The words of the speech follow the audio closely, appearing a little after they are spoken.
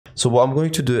So what I'm going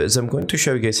to do is I'm going to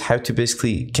show you guys how to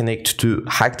basically connect to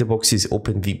HackTheBox's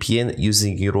OpenVPN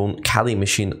using your own Kali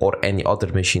machine or any other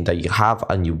machine that you have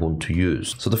and you want to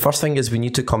use. So the first thing is we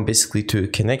need to come basically to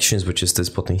connections, which is this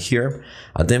button here.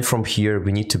 And then from here,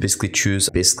 we need to basically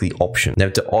choose option. Now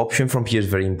the option from here is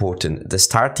very important. The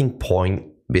starting point,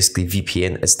 basically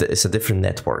VPN, is a different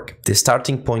network. The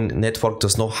starting point network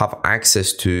does not have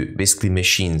access to basically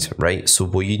machines, right? So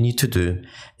what you need to do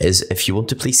is if you want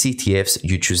to play CTFs,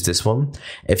 you choose this one.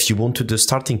 If you want to do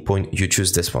starting point, you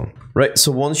choose this one, right? So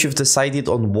once you've decided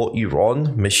on what you're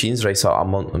on, machines, right? So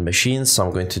I'm on machines, so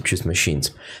I'm going to choose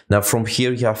machines. Now from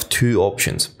here, you have two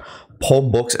options.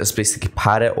 Homebox is basically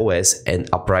Para OS and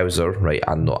a browser, right?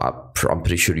 I'm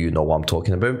pretty sure you know what I'm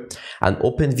talking about. And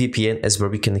OpenVPN is where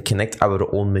we can connect our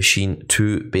own machine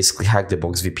to basically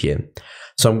HackTheBox VPN.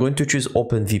 So I'm going to choose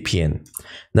OpenVPN.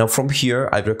 Now from here,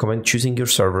 I recommend choosing your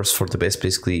servers for the best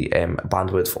basically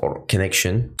bandwidth or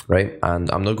connection, right?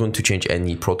 And I'm not going to change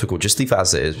any protocol, just leave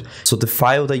as it is. So the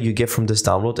file that you get from this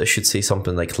download, it should say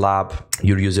something like lab,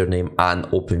 your username, and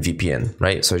OpenVPN,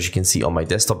 right? So as you can see on my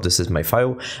desktop, this is my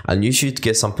file, and you should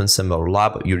get something similar,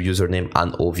 lab, your username,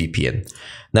 and OVPN.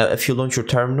 Now, if you launch your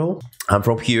terminal, and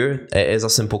from here, it is a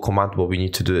simple command. What we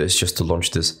need to do is just to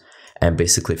launch this and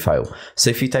basically file. So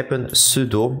if you type in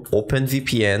sudo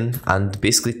openvpn and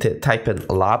basically type in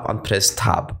lab and press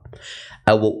tab,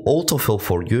 I will autofill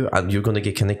for you and you're going to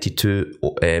get connected to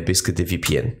basically the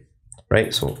VPN,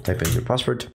 right? So type in your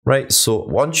password, right? So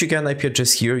once you get an IP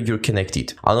address here, you're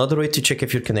connected. Another way to check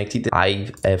if you're connected,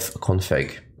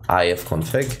 ifconfig,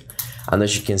 and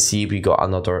as you can see, we got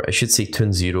another, I should say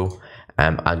 10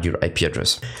 and your IP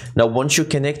address. Now, once you're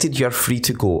connected, you're free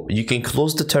to go. You can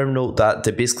close the terminal that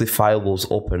the basically file was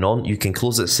open on. You can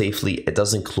close it safely. It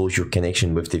doesn't close your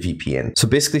connection with the VPN. So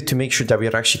basically, to make sure that we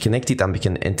are actually connected and we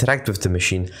can interact with the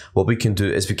machine, what we can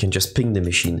do is we can just ping the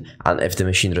machine, and if the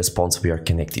machine responds, we are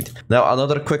connected. Now,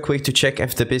 another quick way to check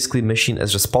if the basically machine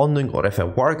is responding or if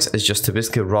it works is just to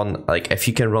basically run, like if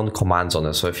you can run commands on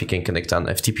it. So if you can connect an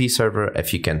FTP server,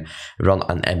 if you can run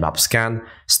an nmap scan,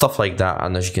 stuff like that.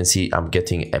 And as you can see, I'm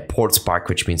getting a ports back,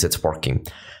 which means it's working.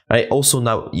 Right. Also,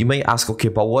 now you may ask, okay,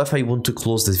 but what if I want to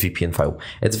close this VPN file?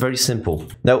 It's very simple.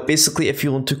 Now, basically, if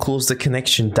you want to close the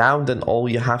connection down, then all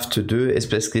you have to do is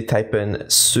basically type in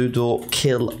sudo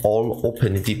kill all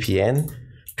OpenVPN,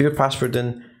 put your password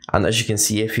in, and as you can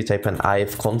see, if you type in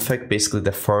ifconfig, basically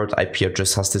the third IP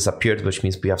address has disappeared, which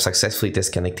means we have successfully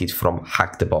disconnected from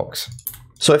HackTheBox.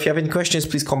 So if you have any questions,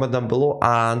 please comment down below,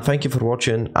 and thank you for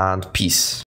watching, and peace.